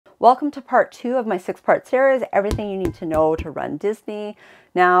Welcome to part 2 of my 6-part series, Everything You Need to Know to Run Disney.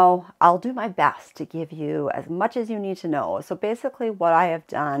 Now, I'll do my best to give you as much as you need to know. So basically what I have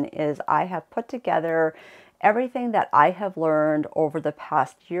done is I have put together everything that I have learned over the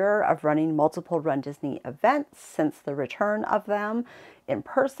past year of running multiple Run Disney events since the return of them in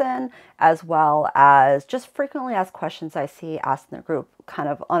person, as well as just frequently asked questions I see asked in the group kind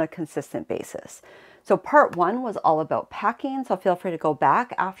of on a consistent basis. So part 1 was all about packing, so feel free to go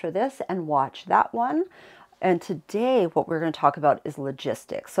back after this and watch that one. And today what we're going to talk about is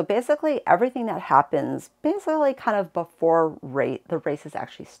logistics. So basically everything that happens basically kind of before the races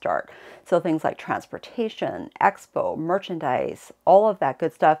actually start. So things like transportation, expo, merchandise, all of that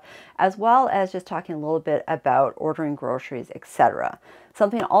good stuff, as well as just talking a little bit about ordering groceries, etc.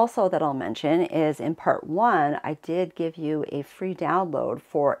 Something also that I'll mention is in part 1, I did give you a free download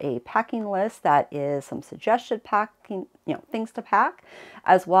for a packing list that is some suggested packing, things to pack,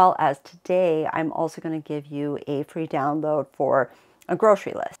 as well as today I'm also going to give you a free download for a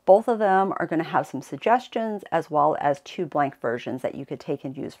grocery list. Both of them are going to have some suggestions as well as 2 blank versions that you could take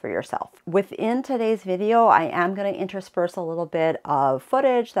and use for yourself. Within today's video, I am going to intersperse a little bit of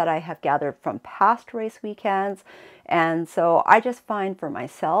footage that I have gathered from past race weekends. And so I just find for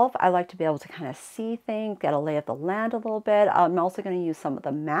myself, I like to be able to kind of see things, get a lay of the land a little bit. I'm also going to use some of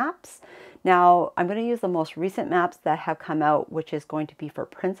the maps. Now, I'm going to use the most recent maps that have come out, which is going to be for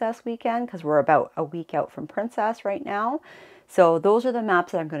Princess Weekend, because we're about a week out from Princess right now. So those are the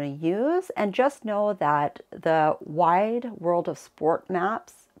maps that I'm going to use, and just know that the wide world of sport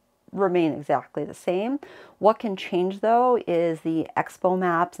maps remain exactly the same. What can change though is the Expo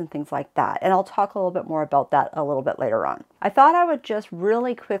maps and things like that, and I'll talk a little bit more about that a little bit later on. I thought I would just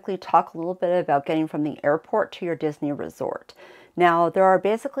really quickly talk a little bit about getting from the airport to your Disney resort. Now, there are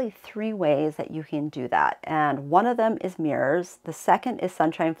basically 3 ways that you can do that, and one of them is mirrors, the second is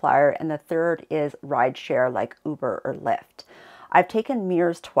Sunshine Flyer, and the third is rideshare like Uber or Lyft. I've taken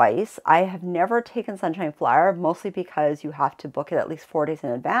mirrors twice. I have never taken Sunshine Flyer, mostly because you have to book it at least 4 days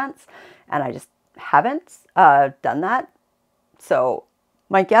in advance, and I just haven't done that. So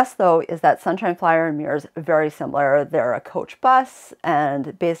my guess though is that Sunshine Flyer and mirrors are very similar. They're a coach bus,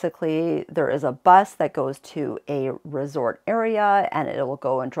 and basically there is a bus that goes to a resort area and it will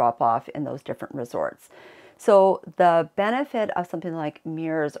go and drop off in those different resorts. So the benefit of something like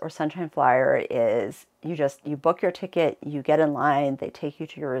mirrors or Sunshine Flyer is you book your ticket, you get in line, they take you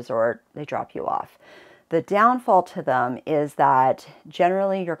to your resort, they drop you off. The downfall to them is that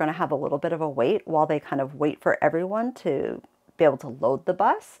generally you're going to have a little bit of a wait while they kind of wait for everyone to be able to load the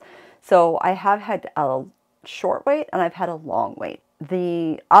bus. So I have had a short wait and I've had a long wait.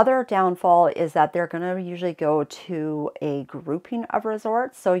 The other downfall is that they're going to usually go to a grouping of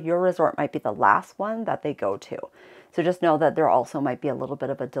resorts. So your resort might be the last one that they go to. So just know that there also might be a little bit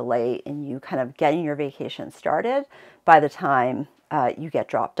of a delay in you kind of getting your vacation started by the time you get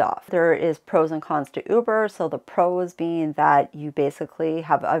dropped off. There is pros and cons to Uber. So the pros being that you basically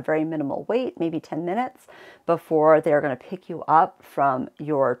have a very minimal wait, maybe 10 minutes before they're going to pick you up from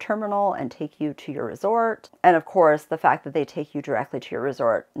your terminal and take you to your resort. And of course, the fact that they take you directly to your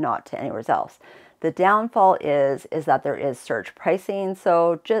resort, not to anywhere else. The downfall is that there is surge pricing.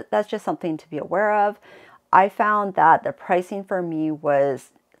 So that's just something to be aware of. I found that the pricing for me was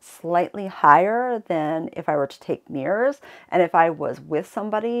slightly higher than if I were to take mirrors, and if I was with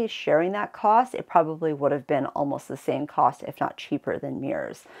somebody sharing that cost, it probably would have been almost the same cost, if not cheaper than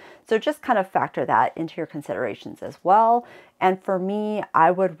mirrors. So just kind of factor that into your considerations as well. And for me,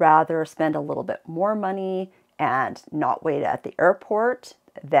 I would rather spend a little bit more money and not wait at the airport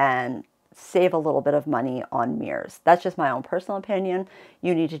than save a little bit of money on mirrors. That's just my own personal opinion.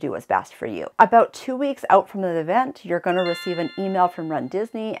 You need to do what's best for you. About 2 weeks out from the event, you're going to receive an email from Run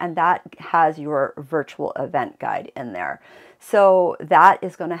Disney, and that has your virtual event guide in there. So that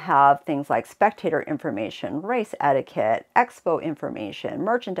is going to have things like spectator information, race etiquette, expo information,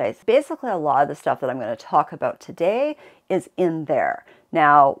 merchandise. Basically, a lot of the stuff that I'm going to talk about today is in there.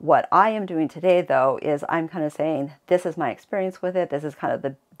 Now, what I am doing today, though, is I'm kind of saying, this is my experience with it. This is kind of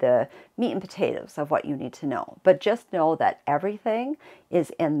the meat and potatoes of what you need to know. But just know that everything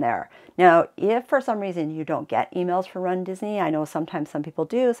is in there. Now, if for some reason you don't get emails from Run Disney, I know sometimes some people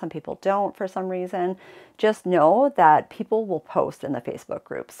do, some people don't for some reason, just know that people will post in the Facebook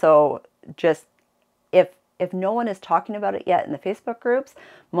group. So just if no one is talking about it yet in the Facebook groups,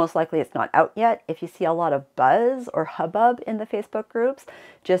 most likely it's not out yet. If you see a lot of buzz or hubbub in the Facebook groups,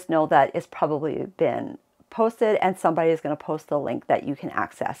 just know that it's probably been posted and somebody is going to post the link that you can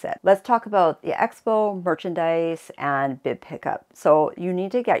access it. Let's talk about the expo, merchandise, and bib pickup. So you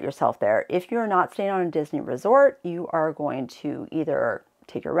need to get yourself there. If you're not staying on a Disney resort, you are going to either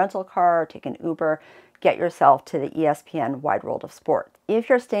take your rental car, take an Uber, get yourself to the ESPN Wide World of Sport. If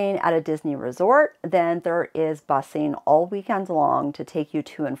you're staying at a Disney resort, then there is busing all weekend long to take you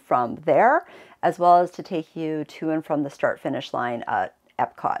to and from there, as well as to take you to and from the start-finish line at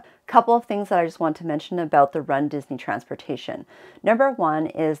Epcot. Couple of things that I just want to mention about the Run Disney transportation. Number one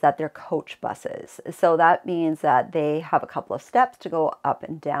is that they're coach buses. So that means that they have a couple of steps to go up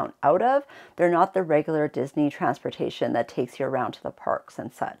and down out of. They're not the regular Disney transportation that takes you around to the parks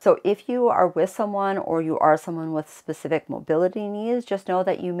and such. So if you are with someone or you are someone with specific mobility needs, just know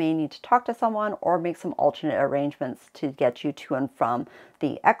that you may need to talk to someone or make some alternate arrangements to get you to and from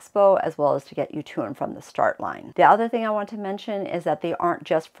the Expo, as well as to get you to and from the start line. The other thing I want to mention is that they aren't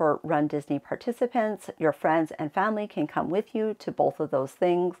just for Run Disney participants. Your friends and family can come with you to both of those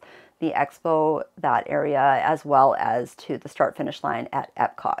things, the Expo, that area, as well as to the start finish line at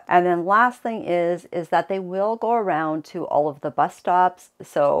Epcot. And then last thing is that they will go around to all of the bus stops.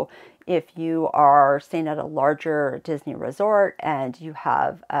 So if you are staying at a larger Disney resort and you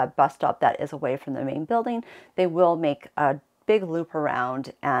have a bus stop that is away from the main building, they will make a big loop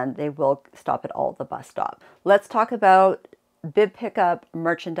around and they will stop at all the bus stops. Let's talk about bib pickup,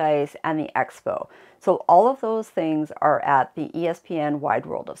 merchandise, and the Expo. So all of those things are at the ESPN Wide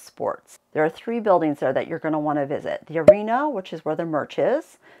World of Sports. There are 3 buildings there that you're going to want to visit. The arena, which is where the merch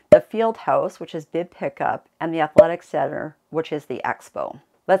is, the field house, which is bib pickup, and the athletic center, which is the Expo.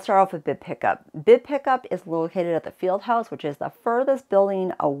 Let's start off with bib pickup. Bib pickup is located at the field house, which is the furthest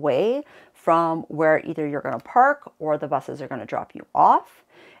building away from where either you're going to park or the buses are going to drop you off.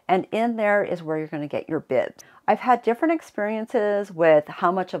 And in there is where you're going to get your bibs. I've had different experiences with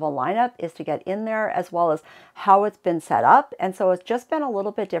how much of a lineup is to get in there, as well as how it's been set up. And so it's just been a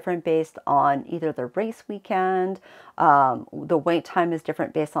little bit different based on either the race weekend. The wait time is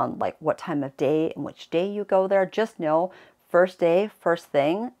different based on like what time of day and which day you go there. Just know, first day, first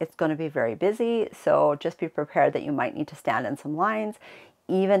thing, it's going to be very busy. So just be prepared that you might need to stand in some lines,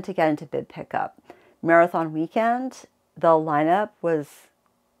 even to get into bib pickup. Marathon weekend, the lineup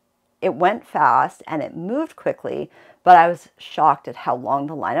it went fast and it moved quickly, but I was shocked at how long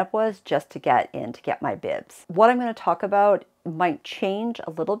the lineup was just to get in to get my bibs. What I'm going to talk about might change a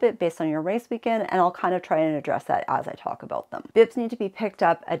little bit based on your race weekend, and I'll kind of try and address that as I talk about them. Bibs need to be picked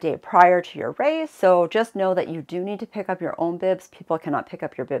up a day prior to your race, so just know that you do need to pick up your own bibs. People cannot pick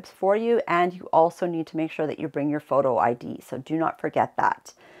up your bibs for you, and you also need to make sure that you bring your photo ID, so do not forget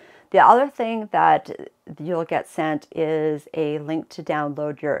that. The other thing that you'll get sent is a link to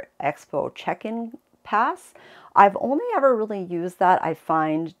download your Expo check-in pass. I've only ever really used that, I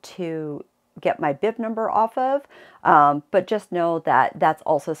find, to get my bib number off of, but just know that that's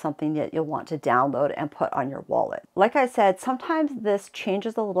also something that you'll want to download and put on your wallet. Like I said, sometimes this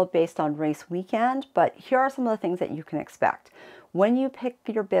changes a little based on race weekend, but here are some of the things that you can expect. When you pick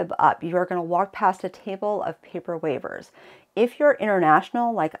your bib up, you are going to walk past a table of paper waivers. If you're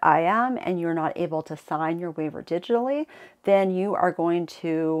international like I am and you're not able to sign your waiver digitally, then you are going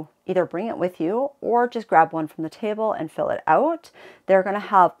to either bring it with you or just grab one from the table and fill it out. They're going to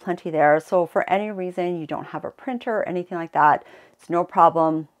have plenty there. So for any reason you don't have a printer or anything like that, it's no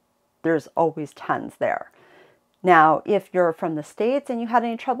problem. There's always tons there. Now, if you're from the States and you had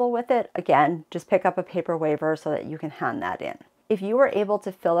any trouble with it, again, just pick up a paper waiver so that you can hand that in. If you were able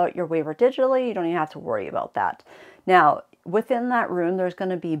to fill out your waiver digitally, you don't even have to worry about that. Now, within that room, there's going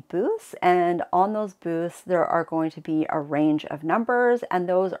to be booths, and on those booths, there are going to be a range of numbers, and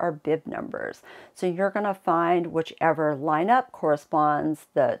those are bib numbers. So you're going to find whichever lineup corresponds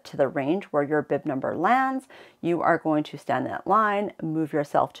to the range where your bib number lands. You are going to stand in that line, move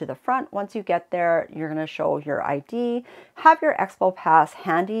yourself to the front. Once you get there, you're going to show your ID, have your Expo pass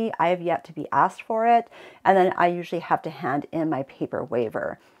handy. I have yet to be asked for it, and then I usually have to hand in my paper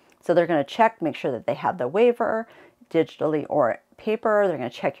waiver. So they're going to check, make sure that they have the waiver, digitally or paper. They're going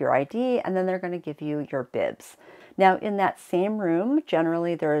to check your ID, and then they're going to give you your bibs. Now, in that same room,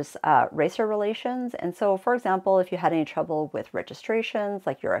 generally there's racer relations. And so, for example, if you had any trouble with registrations,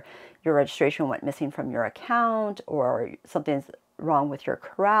 like your registration went missing from your account or something's wrong with your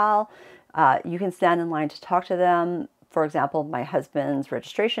corral, you can stand in line to talk to them. For example, my husband's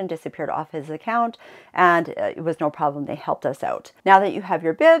registration disappeared off his account, and it was no problem. They helped us out. Now that you have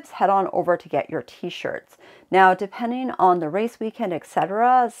your bibs, head on over to get your t-shirts. Now, depending on the race weekend,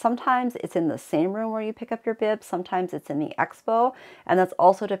 etc., sometimes it's in the same room where you pick up your bib, sometimes it's in the expo, and that's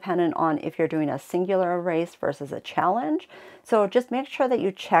also dependent on if you're doing a singular race versus a challenge. So just make sure that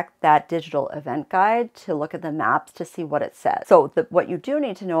you check that digital event guide to look at the maps to see what it says. So what you do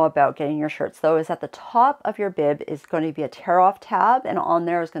need to know about getting your shirts though is at the top of your bib is going to be a tear off tab, and on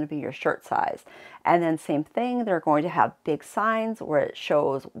there is going to be your shirt size. And then same thing, they're going to have big signs where it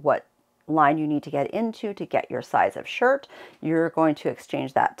shows what line you need to get into to get your size of shirt. You're going to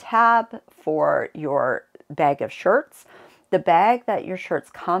exchange that tab for your bag of shirts. The bag that your shirts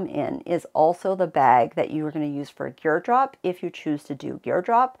come in is also the bag that you are going to use for gear drop if you choose to do gear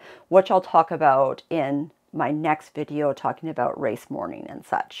drop, which I'll talk about in my next video talking about race morning and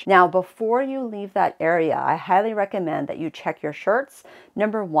such. Now, before you leave that area, I highly recommend that you check your shirts.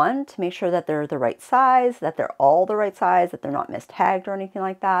 Number one, to make sure that they're the right size, that they're all the right size, that they're not mistagged or anything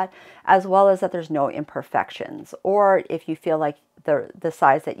like that, as well as that there's no imperfections. Or if you feel like the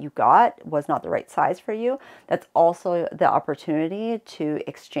size that you got was not the right size for you, that's also the opportunity to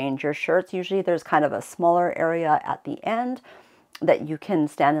exchange your shirts. Usually there's kind of a smaller area at the end that you can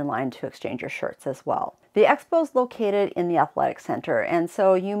stand in line to exchange your shirts as well. The expo is located in the athletic center, and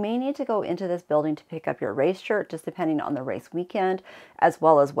so you may need to go into this building to pick up your race shirt, just depending on the race weekend, as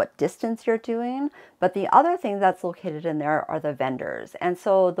well as what distance you're doing. But the other thing that's located in there are the vendors. And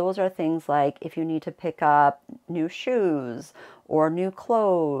so those are things like if you need to pick up new shoes or new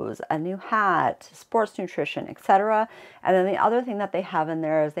clothes, a new hat, sports nutrition, etc. And then the other thing that they have in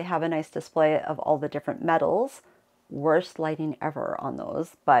there is they have a nice display of all the different medals. Worst lighting ever on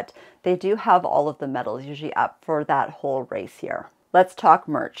those, but they do have all of the medals usually up for that whole race here. Let's talk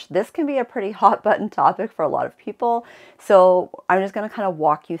merch. This can be a pretty hot button topic for a lot of people. So I'm just going to kind of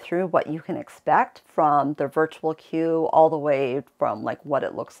walk you through what you can expect from the virtual queue all the way from like what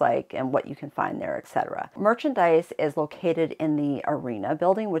it looks like and what you can find there, etc. Merchandise is located in the arena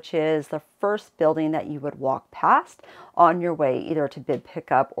building, which is the first building that you would walk past on your way either to bid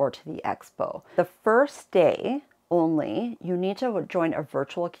pickup or to the expo. The first day only, you need to join a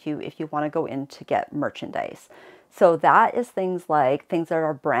virtual queue if you want to go in to get merchandise. So that is things like things that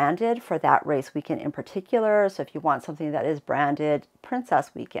are branded for that race weekend in particular. So if you want something that is branded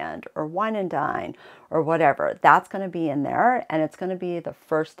Princess Weekend or Wine and Dine or whatever, that's going to be in there, and it's going to be the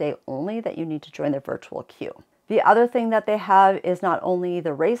first day only that you need to join the virtual queue. The other thing that they have is not only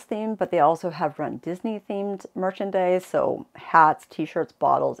the race theme, but they also have Run Disney themed merchandise, so hats, t-shirts,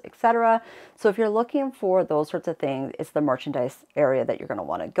 bottles, etc. So if you're looking for those sorts of things, it's the merchandise area that you're going to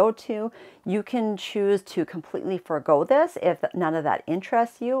want to go to. You can choose to completely forego this if none of that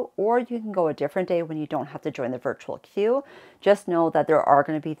interests you, or you can go a different day when you don't have to join the virtual queue. Just know that there are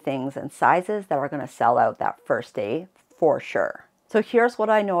going to be things and sizes that are going to sell out that first day for sure. So here's what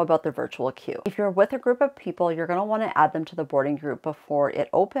I know about the virtual queue. If you're with a group of people, you're going to want to add them to the boarding group before it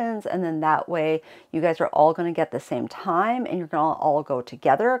opens, and then that way you guys are all going to get the same time and you're going to all go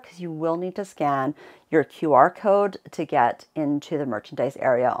together, because you will need to scan your QR code to get into the merchandise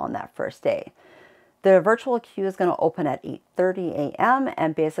area on that first day. The virtual queue is going to open at 8:30 a.m.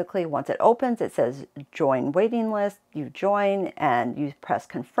 and basically once it opens, it says join waiting list. You join and you press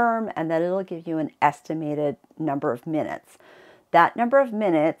confirm, and then it'll give you an estimated number of minutes. That number of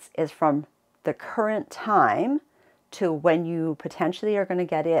minutes is from the current time to when you potentially are going to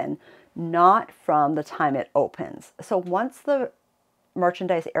get in, not from the time it opens. So once the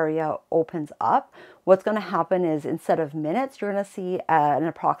merchandise area opens up, what's going to happen is instead of minutes, you're going to see an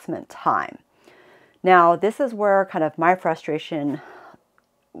approximate time. Now, this is where kind of my frustration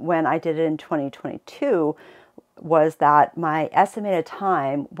when I did it in 2022 was that my estimated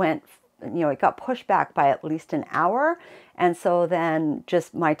time went, it got pushed back by at least an hour. And so then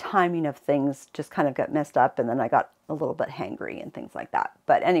just my timing of things just kind of got messed up, and then I got a little bit hangry and things like that.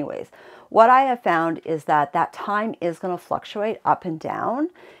 But anyways, what I have found is that that time is going to fluctuate up and down.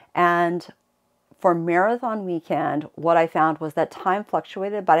 And for marathon weekend, what I found was that time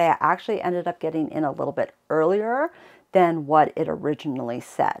fluctuated, but I actually ended up getting in a little bit earlier than what it originally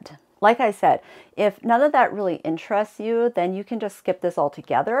said. Like I said, if none of that really interests you, then you can just skip this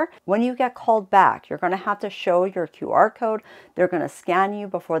altogether. When you get called back, you're going to have to show your QR code. They're going to scan you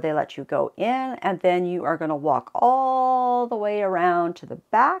before they let you go in, and then you are going to walk all the way around to the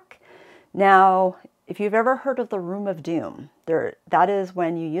back. Now, if you've ever heard of the Room of Doom, that is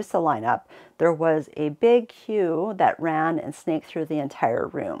when you used to line up. There was a big queue that ran and snaked through the entire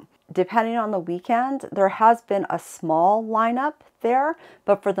room. Depending on the weekend, there has been a small lineup there,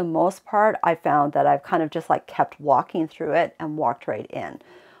 but for the most part, I found that I've kind of just like kept walking through it and walked right in.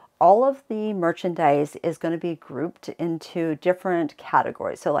 all of the merchandise is going to be grouped into different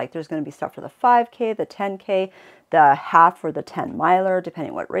categories. So like there's going to be stuff for the 5K, the 10K, the half or the 10 miler,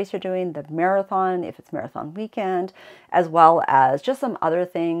 depending what race you're doing, the marathon, if it's marathon weekend, as well as just some other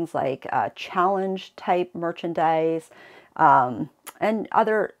things like challenge type merchandise, and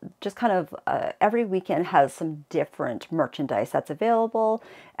other just kind of every weekend has some different merchandise that's available.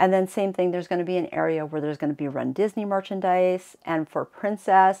 And then same thing, there's going to be an area where there's going to be Run Disney merchandise. And for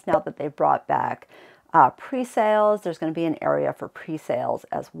Princess, now that they've brought back pre-sales, there's going to be an area for pre-sales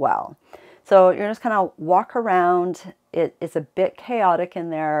as well. So you're just kind of walk around. It's a bit chaotic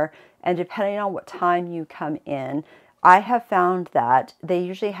in there, and depending on what time you come in, I have found that they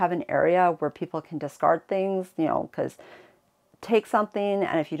usually have an area where people can discard things, you know, because take something,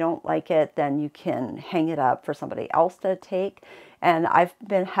 and if you don't like it, then you can hang it up for somebody else to take. And I've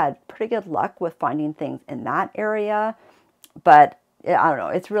had pretty good luck with finding things in that area, but I don't know,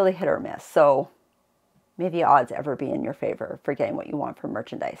 it's really hit or miss. So maybe odds ever be in your favor for getting what you want from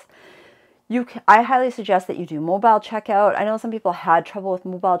merchandise. I highly suggest that you do mobile checkout. I know some people had trouble with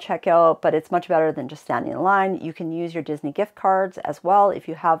mobile checkout, but it's much better than just standing in line. You can use your Disney gift cards as well if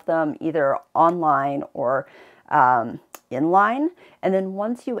you have them either online or in line. And then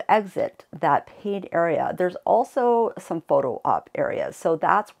once you exit that paid area, there's also some photo op areas. So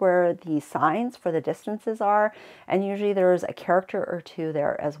that's where the signs for the distances are. And usually there's a character or two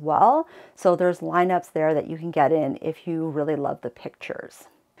there as well. So there's lineups there that you can get in if you really love the pictures.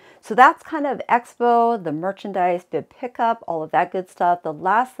 So that's kind of Expo, the merchandise, bib pickup, all of that good stuff. The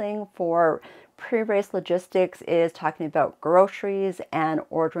last thing for pre-race logistics is talking about groceries and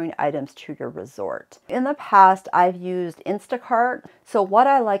ordering items to your resort. In the past, I've used Instacart. So what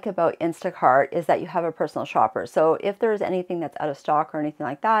I like about Instacart is that you have a personal shopper. So if there's anything that's out of stock or anything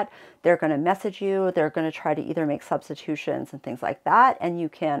like that, they're going to message you. They're going to try to either make substitutions and things like that, and you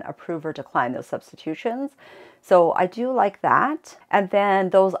can approve or decline those substitutions. So I do like that. And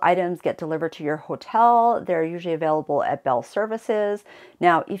then those items get delivered to your hotel. They're usually available at Bell Services.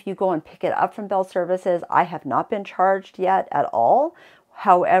 Now, if you go and pick it up from Bell Services, I have not been charged yet at all.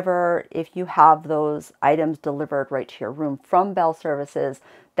 However, if you have those items delivered right to your room from Bell Services,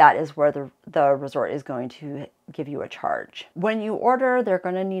 that is where the resort is going to give you a charge. When you order, they're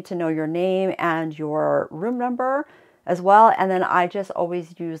going to need to know your name and your room number as well. And then I just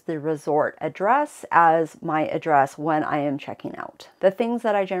always use the resort address as my address when I am checking out. The things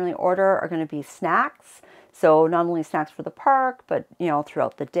that I generally order are going to be snacks. So not only snacks for the park, but, you know,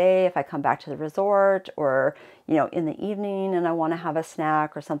 throughout the day, if I come back to the resort or, you know, in the evening and I want to have a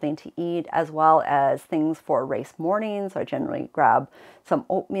snack or something to eat, as well as things for race morning. So I generally grab some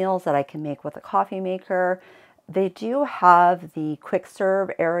oatmeals that I can make with a coffee maker. They do have the quick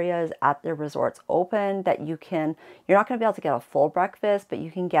serve areas at their resorts open that you're not going to be able to get a full breakfast, but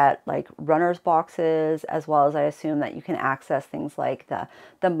you can get like runner's boxes, as well as I assume that you can access things like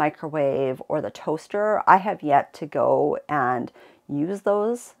the microwave or the toaster. I have yet to go and use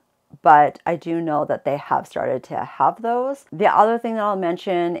those, but I do know that they have started to have those. The other thing that I'll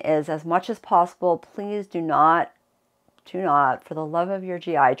mention is, as much as possible, please do not, for the love of your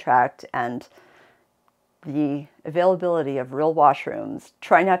GI tract and the availability of real washrooms,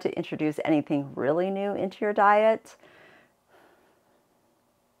 try not to introduce anything really new into your diet.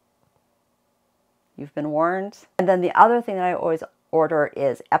 You've been warned. And then the other thing that I always order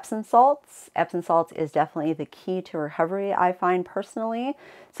is Epsom salts. Epsom salts is definitely the key to recovery, I find personally.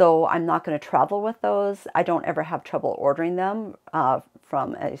 So I'm not going to travel with those. I don't ever have trouble ordering them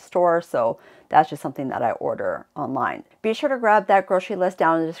from a store. So that's just something that I order online. Be sure to grab that grocery list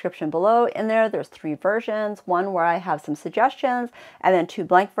down in the description below. In there's 3 versions, one where I have some suggestions, and then 2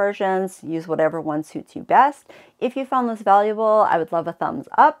 blank versions. Use whatever one suits you best. If you found this valuable, I would love a thumbs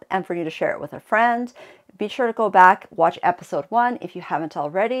up and for you to share it with a friend. Be sure to go back, watch episode 1 if you haven't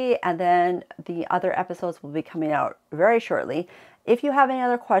already, and then the other episodes will be coming out very shortly. If you have any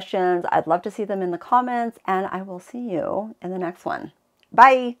other questions, I'd love to see them in the comments, and I will see you in the next one.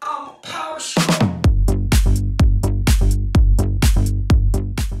 Bye!